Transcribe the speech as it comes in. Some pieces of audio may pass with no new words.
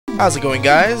How's it going,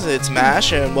 guys? It's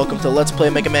Mash, and welcome to Let's Play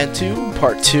Mega Man 2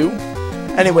 Part 2.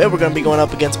 Anyway, we're going to be going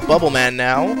up against Bubble Man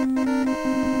now.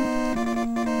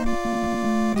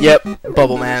 Yep,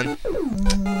 Bubble Man.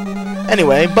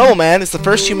 Anyway, Bubble Man is the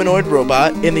first humanoid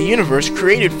robot in the universe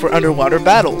created for underwater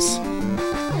battles.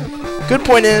 Good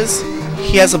point is,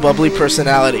 he has a bubbly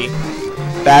personality.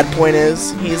 Bad point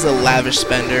is, he's a lavish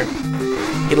spender.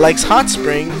 He likes hot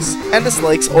springs and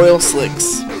dislikes oil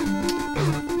slicks.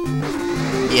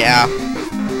 Yeah.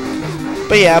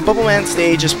 But yeah, Bubble Man's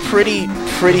stage is pretty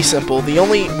simple. The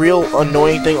only real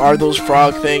annoying thing are those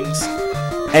frog things.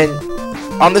 And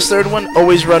on this third one,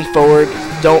 always run forward.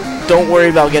 Don't worry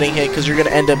about getting hit, because you're gonna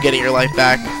end up getting your life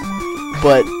back.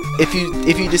 But if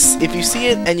you see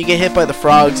it and you get hit by the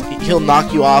frogs, he'll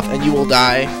knock you off and you will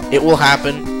die. It will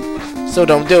happen. So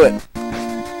don't do it.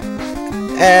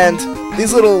 And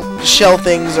these little shell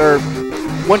things are,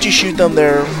 once you shoot them,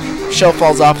 their shell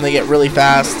falls off and they get really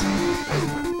fast.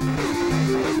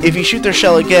 If you shoot their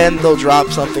shell again, they'll drop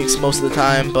something most of the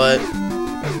time, but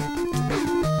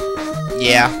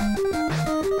yeah.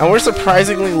 And we're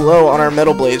surprisingly low on our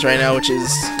metal blades right now, which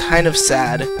is kind of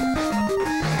sad.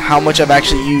 How much I've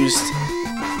actually used.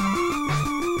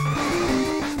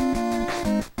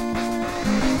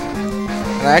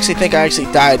 And I actually think I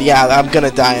died. Yeah, I'm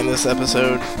gonna die in this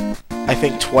episode. I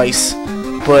think twice.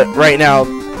 But right now,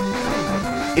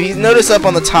 if you notice up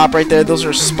on the top right there, those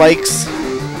are spikes.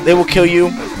 They will kill you.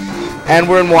 And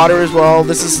we're in water as well.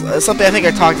 This is something I think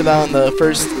I talked about in the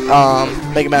first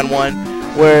Mega Man 1,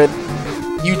 where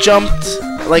you jumped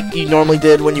like you normally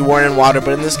did when you weren't in water,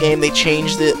 but in this game they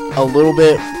changed it a little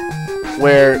bit,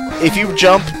 where if you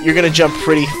jump, you're gonna jump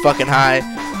pretty fucking high.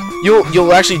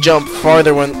 You'll actually jump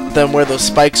farther than where those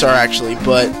spikes are actually,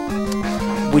 but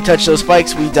we touch those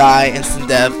spikes, we die, instant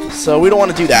death. So we don't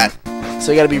want to do that.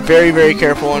 So you gotta be very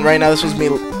careful. And right now this was me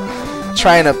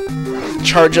trying to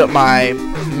charge up my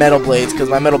metal blades, because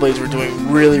my metal blades were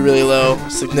doing really low,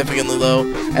 significantly low,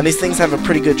 and these things have a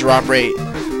pretty good drop rate.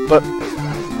 But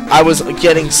I was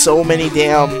getting so many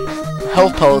damn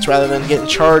health pellets rather than getting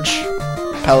charge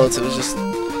pellets. It was just,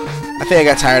 I think I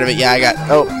got tired of it. Yeah,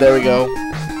 oh, there we go.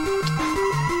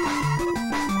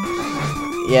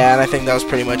 Yeah, and I think that was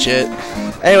pretty much it.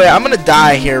 Anyway, I'm gonna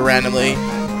die here randomly.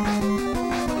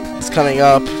 It's coming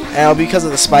up, and because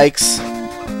of the spikes.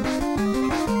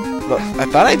 But I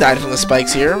thought I died from the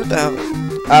spikes here. What the hell?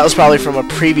 That was probably from a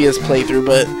previous playthrough,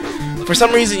 but for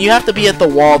some reason you have to be at the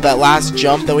wall, that last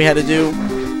jump that we had to do,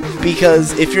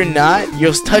 because if you're not,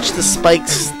 you'll touch the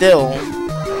spikes still,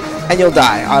 and you'll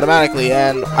die automatically.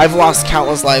 And I've lost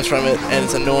countless lives from it, and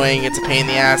it's annoying, it's a pain in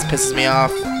the ass, pisses me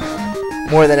off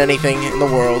more than anything in the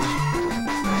world.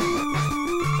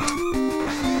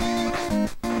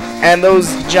 And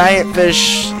those giant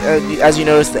fish, as you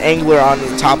notice, the angler on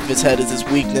the top of his head is his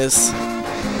weakness.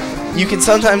 You can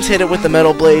sometimes hit it with the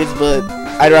metal blades, but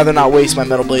I'd rather not waste my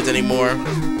metal blades anymore.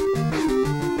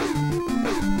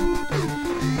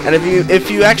 And if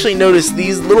you actually notice,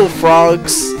 these little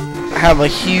frogs have a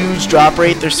huge drop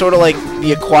rate. They're sort of like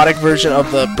the aquatic version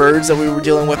of the birds that we were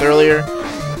dealing with earlier.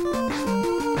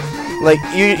 Like,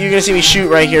 you're gonna see me shoot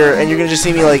right here, and you're gonna just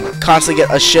see me like constantly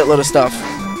get a shitload of stuff.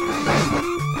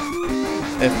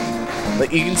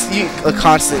 Like, you can see a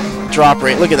constant drop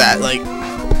rate. Look at that, like,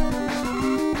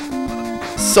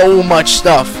 so much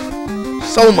stuff.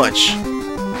 So much.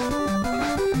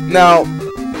 Now,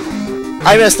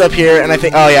 I messed up here, and I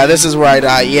think, oh yeah, this is where I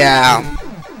die. Yeah.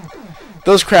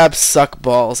 Those crabs suck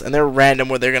balls, and they're random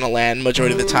where they're gonna land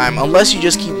majority of the time, unless you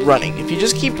just keep running. If you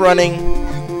just keep running,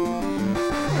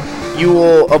 you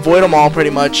will avoid them all pretty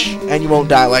much, and you won't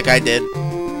die like I did.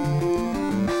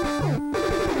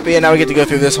 But yeah, now we get to go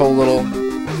through this whole little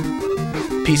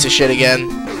piece of shit again.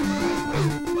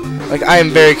 Like, I am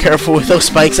very careful with those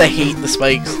spikes. I hate the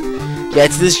spikes. Yeah,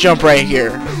 it's this jump right here.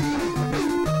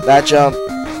 That jump.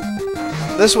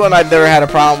 This one I've never had a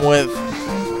problem with,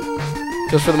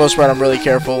 because for the most part I'm really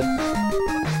careful.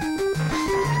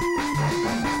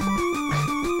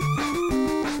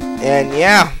 And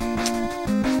yeah,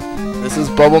 this is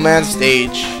Bubble Man's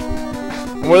stage.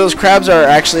 And where those crabs are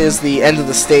actually is the end of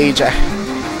the stage.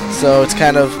 So it's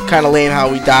kind of lame how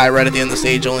we die right at the end of the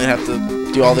stage, only have to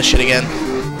do all this shit again.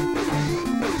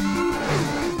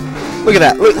 Look at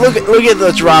that. Look at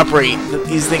the drop rate that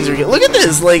these things are getting. Look at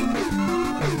this. Like,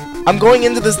 I'm going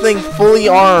into this thing fully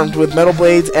armed with metal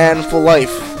blades and full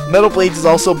life. Metal blades is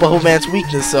also Bubble Man's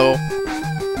weakness, so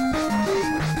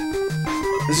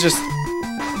this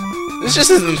just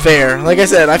isn't fair. Like I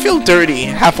said, I feel dirty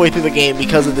halfway through the game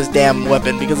because of this damn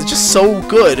weapon, because it's just so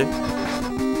good.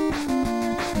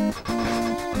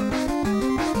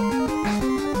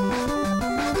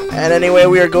 And anyway,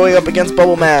 we are going up against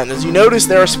Bubble Man. As you notice,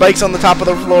 there are spikes on the top of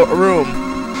the room.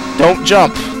 Don't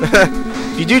jump.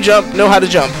 If you do jump, know how to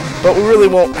jump. But we really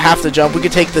won't have to jump. We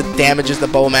could take the damages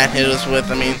that Bubble Man hit us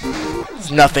with. I mean, it's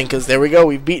nothing, because there we go.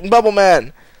 We've beaten Bubble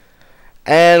Man.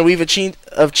 And we've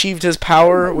achieved his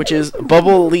power, which is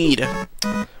Bubble Lead.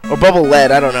 Or Bubble Lead,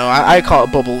 I don't know. I call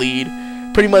it Bubble Lead.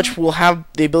 Pretty much we'll have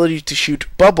the ability to shoot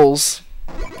bubbles.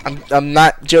 I'm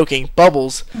not joking.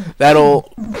 Bubbles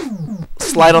that'll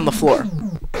slide on the floor.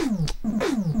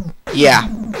 Yeah.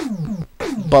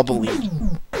 Bubble Lead.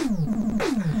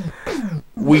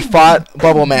 We fought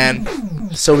Bubble Man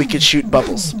so we could shoot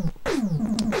bubbles.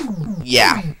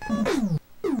 Yeah.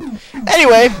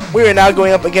 Anyway, we are now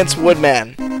going up against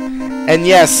Woodman. And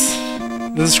yes,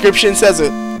 the description says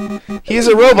it. He is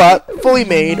a robot fully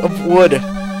made of wood.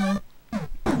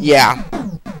 Yeah.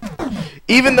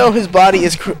 Even though his body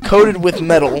is coated with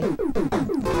metal,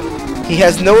 he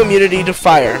has no immunity to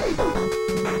fire.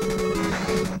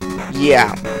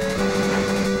 Yeah.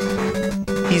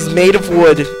 He's made of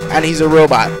wood, and he's a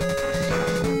robot.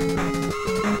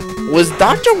 Was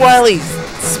Dr. Wily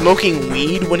smoking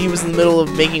weed when he was in the middle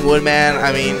of making Woodman?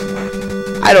 I mean,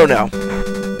 I don't know.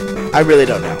 I really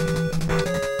don't know.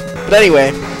 But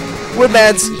anyway,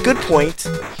 Woodman's good point.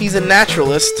 He's a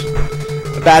naturalist.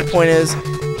 A bad point is,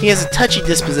 he has a touchy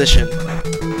disposition.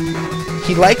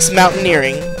 He likes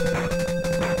mountaineering,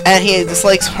 and he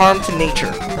dislikes harm to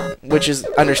nature, which is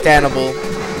understandable,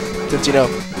 since, you know,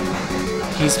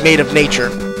 he's made of nature.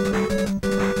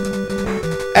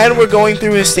 And we're going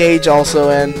through his stage also,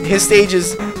 and his stage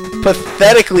is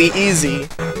pathetically easy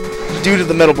due to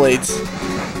the Metal Blades.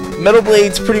 Metal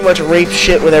Blades pretty much rape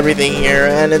shit with everything here,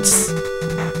 and it's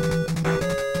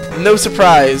no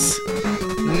surprise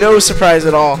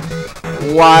at all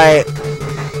why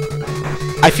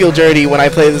I feel dirty when I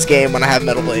play this game when I have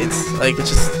Metal Blades. Like, it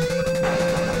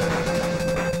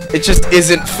just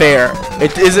isn't fair.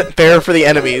 It isn't fair for the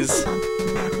enemies.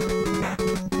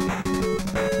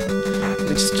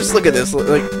 Just look at this.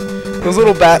 Like, those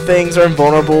little bat things are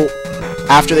invulnerable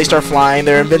after they start flying.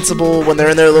 They're invincible when they're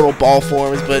in their little ball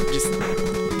forms, but just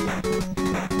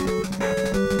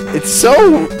it's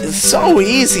so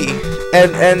easy.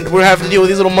 And we're having to deal with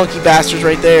these little monkey bastards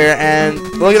right there, and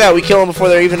look at that, we kill them before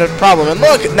they're even a problem. And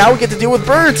look, now we get to deal with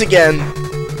birds again.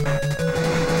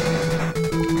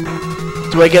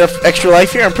 Do I get an extra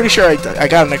life here? I'm pretty sure I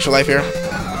got an extra life here.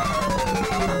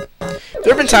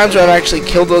 There have been times where I've actually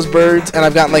killed those birds, and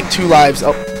I've gotten like 2 lives.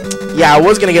 Oh, yeah, I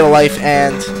was gonna get a life,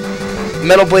 and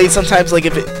Metal Blade sometimes, like,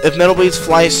 if Metal Blades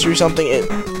flies through something,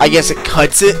 I guess it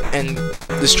cuts it and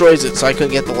destroys it, so I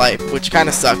couldn't get the life, which kind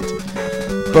of sucked.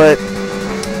 But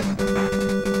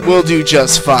we'll do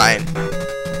just fine.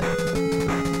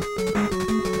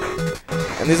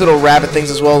 And these little rabbit things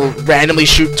as well will randomly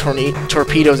shoot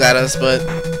torpedoes at us, but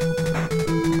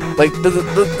like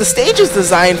the stage is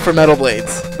designed for Metal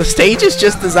Blades. The stage is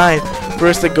just designed for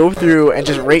us to go through and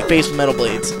just rape face with Metal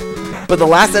Blades. But the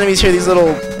last enemies here, these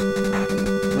little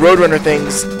Roadrunner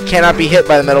things, cannot be hit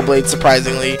by the Metal Blades,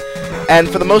 surprisingly. And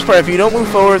for the most part, if you don't move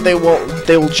forward, they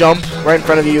will jump right in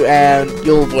front of you, and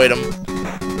you'll avoid them.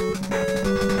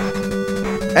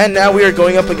 And now we are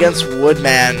going up against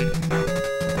Woodman.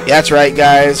 Yeah, that's right,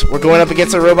 guys. We're going up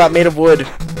against a robot made of wood.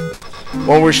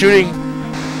 When we're shooting,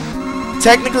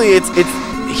 technically it's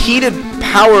heated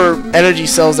power energy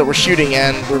cells that we're shooting,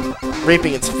 and we're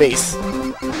raping its face.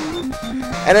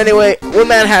 And anyway,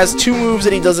 Woodman has 2 moves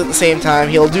that he does at the same time.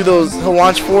 He'll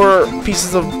launch 4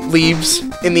 pieces of leaves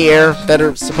in the air that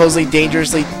are supposedly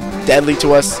dangerously deadly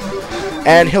to us,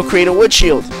 and he'll create a wood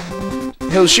shield.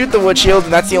 He'll shoot the wood shield,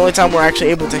 and that's the only time we're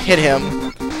actually able to hit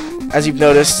him, as you've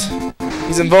noticed.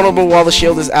 He's invulnerable while the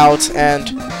shield is out,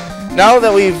 and now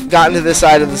that we've gotten to this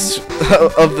side of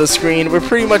the screen, we're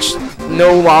pretty much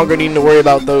no longer needing to worry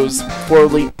about those 4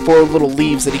 little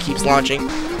leaves that he keeps launching,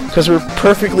 because we're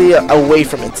perfectly away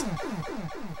from it.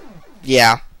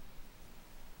 Yeah.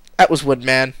 That was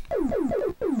Woodman.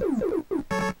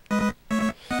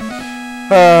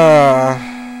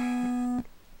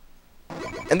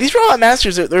 And these Robot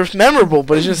Masters, they're memorable,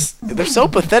 but they're so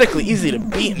pathetically easy to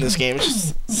beat in this game. It's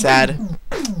just sad.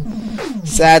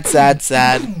 Sad, sad,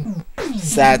 sad.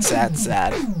 Sad, sad,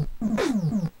 sad.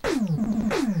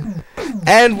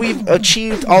 And we've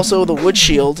achieved also the wood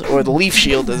shield, or the leaf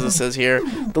shield as it says here.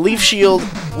 The leaf shield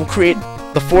will create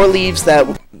the 4 leaves that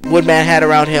Woodman had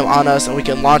around him on us, and we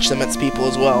can launch them at people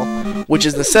as well, which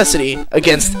is necessity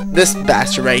against this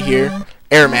bastard right here,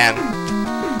 Airman.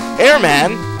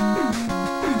 Airman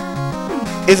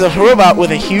is a robot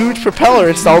with a huge propeller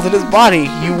installed in his body.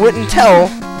 You wouldn't tell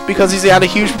because he's got a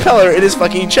huge propeller in his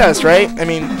fucking chest, right? I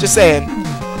mean, just saying.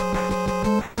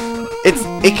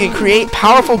 it can create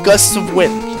powerful gusts of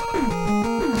wind.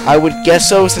 I would guess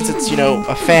so, since it's, you know,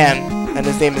 a fan, and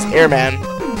his name is Airman.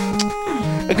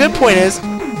 A good point is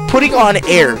putting on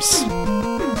airs.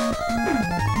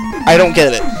 I don't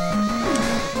get it.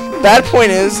 Bad point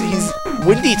is he's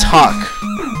windy talk.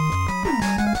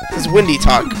 His windy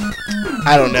talk.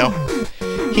 I don't know.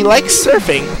 He likes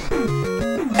surfing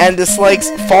and dislikes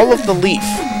Fall of the Leaf.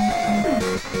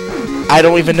 I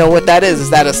don't even know what that is. Is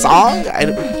that a song?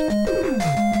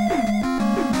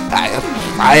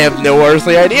 I have no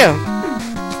earthly idea.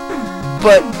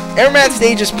 But Airman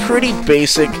stage is pretty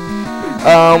basic.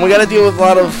 We gotta deal with a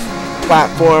lot of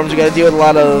platforms. We gotta deal with a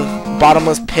lot of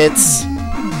bottomless pits.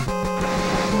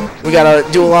 We gotta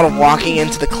do a lot of walking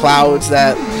into the clouds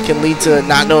that can lead to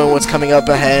not knowing what's coming up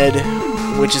ahead,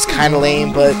 which is kind of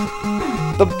lame, but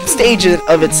the stage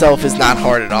of itself is not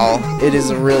hard at all. It is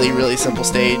a really, really simple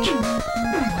stage.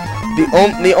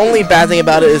 The only bad thing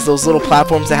about it is those little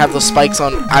platforms that have those spikes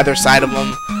on either side of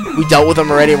them. We dealt with them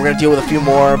already, and we're gonna deal with a few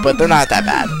more, but they're not that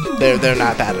bad. They're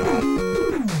not bad at all.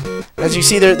 As you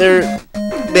see,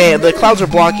 the clouds are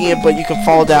blocking it, but you can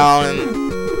fall down,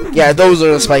 and yeah, those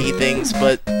are the spiky things.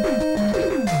 But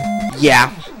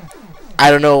yeah, I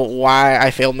don't know why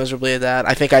I failed miserably at that.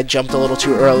 I think I jumped a little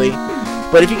too early.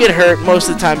 But if you get hurt, most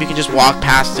of the time you can just walk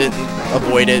past it and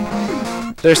avoid it.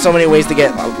 There's so many ways to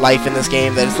get life in this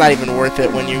game that it's not even worth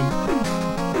it when you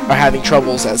are having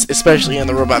troubles, especially in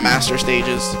the Robot Master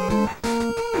stages.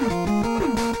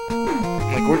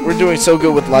 Like, we're doing so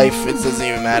good with life, it doesn't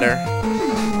even matter.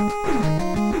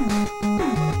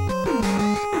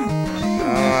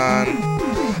 Come on.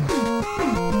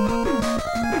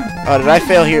 Oh, did I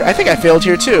fail here? I think I failed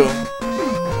here too.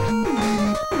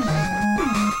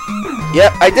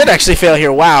 Yep, I did actually fail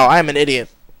here. Wow, I'm an idiot.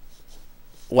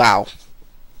 Wow.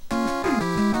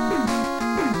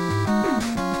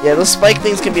 Yeah, those spike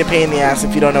things can be a pain in the ass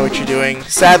if you don't know what you're doing.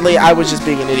 Sadly, I was just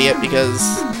being an idiot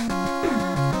because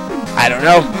I don't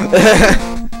know.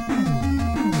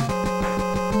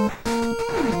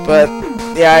 But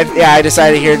yeah, I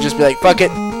decided here to just be like, fuck it,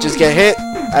 just get hit.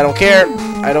 I don't care.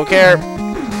 I don't care.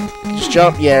 Just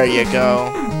jump. Yeah, there you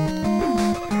go.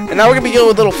 And now we're gonna be dealing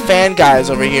with little fan guys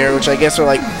over here, which I guess are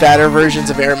like fatter versions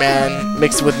of Airman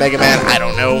mixed with Mega Man. I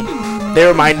don't know. They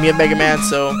remind me of Mega Man,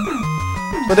 so.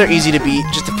 But they're easy to beat.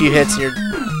 Just a few hits and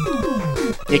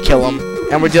you kill them.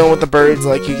 And we're dealing with the birds,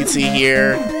 like you can see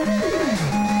here.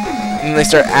 And then they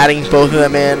start adding both of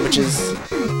them in, which is,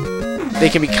 they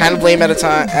can be kind of lame at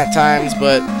times,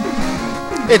 but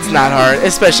it's not hard,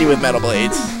 especially with Metal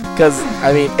Blades. Because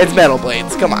I mean, it's Metal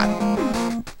Blades. Come on.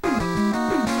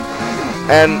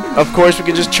 And of course, we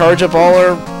can just charge up all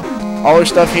our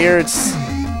stuff here. It's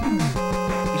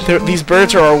these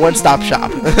birds are our one-stop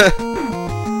shop.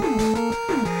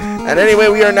 And anyway,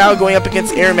 we are now going up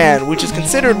against Airman, which is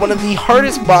considered one of the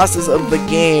hardest bosses of the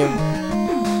game,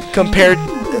 compared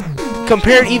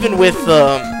even with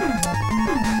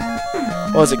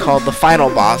what was it called? The final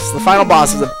boss. The final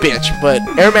boss is a bitch, but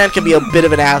Airman can be a bit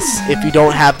of an ass if you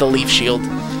don't have the leaf shield.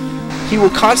 He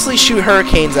will constantly shoot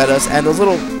hurricanes at us, and those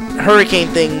little hurricane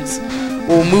things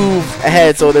will move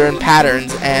ahead, so they're in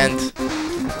patterns, and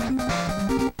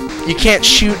you can't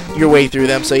shoot your way through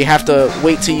them, so you have to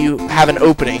wait till you have an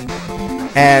opening.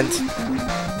 And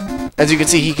as you can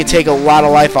see, he can take a lot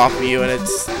of life off of you, and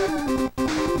it's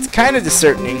kind of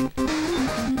disheartening.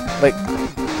 Like,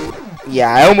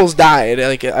 yeah, I almost died.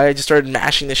 Like, I just started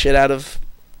mashing the shit out of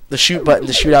the shoot button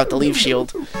to shoot out the leaf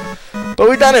shield. But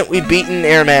we've done it. We've beaten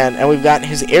Airman, and we've gotten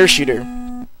his air shooter.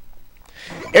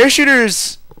 Air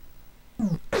shooter's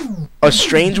a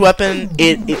strange weapon.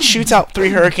 It shoots out 3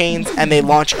 hurricanes and they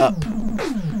launch up,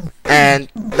 and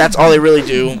that's all they really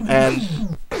do, and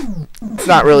it's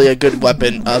not really a good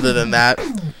weapon other than that.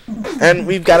 And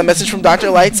we've got a message from Dr.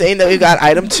 Light saying that we've got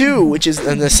item 2, which is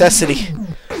a necessity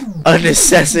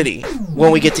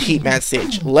when we get to Heatman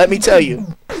stage. Let me tell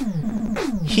you,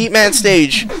 Heatman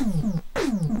stage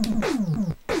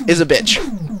is a bitch.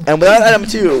 And without item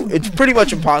 2, it's pretty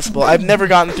much impossible. I've never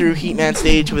gotten through Heatman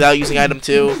stage without using item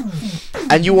 2,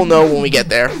 and you will know when we get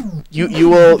there. You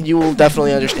will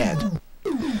definitely understand.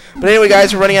 But anyway,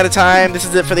 guys, we're running out of time. This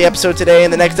is it for the episode today.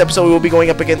 In the next episode, we will be going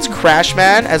up against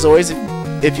Crashman. As always,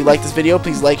 if you like this video,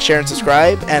 please like, share, and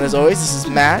subscribe. And as always, this is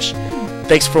MASH.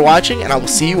 Thanks for watching, and I will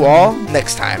see you all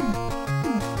next time.